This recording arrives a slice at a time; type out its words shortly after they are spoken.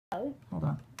Okay. Hold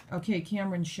on. Okay,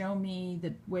 Cameron, show me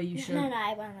the way you should. No,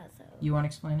 I want to. You want to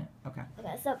explain it? Okay.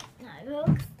 Okay, so now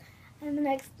I'm going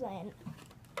to explain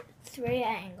 3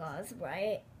 angles,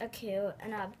 right, acute,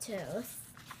 and obtuse.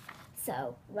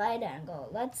 So, right angle,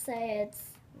 let's say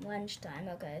it's lunchtime,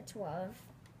 okay, 12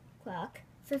 o'clock.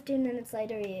 15 minutes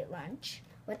later, you eat lunch.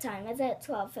 What time is it?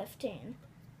 12:15.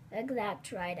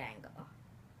 Exact right angle.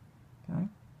 Okay.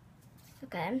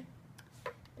 Okay.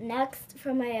 Next,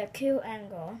 for my acute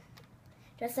angle,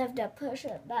 just have to push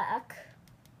it back,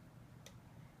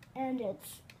 and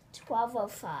it's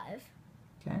 12:05.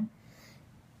 Okay.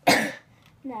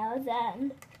 Now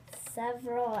then,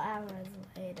 several hours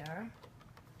later,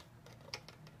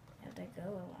 I have to go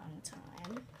a long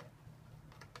time.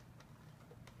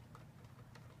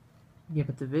 Yeah,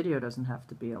 but the video doesn't have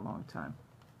to be a long time.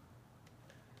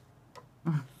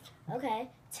 Okay,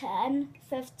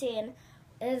 10:15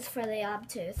 is for the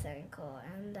obtuse angle,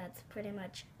 and that's pretty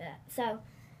much it. So,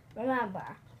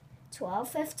 remember,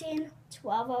 12:15,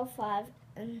 12:05,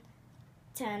 and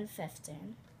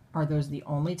 10:15. Are those the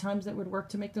only times that would work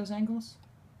to make those angles?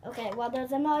 Okay, well,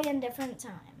 there's a million different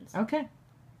times. Okay.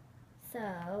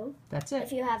 So, That's it.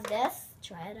 if you have this,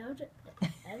 try it out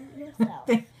yourself.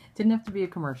 Didn't have to be a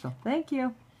commercial. Thank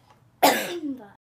you. Bye.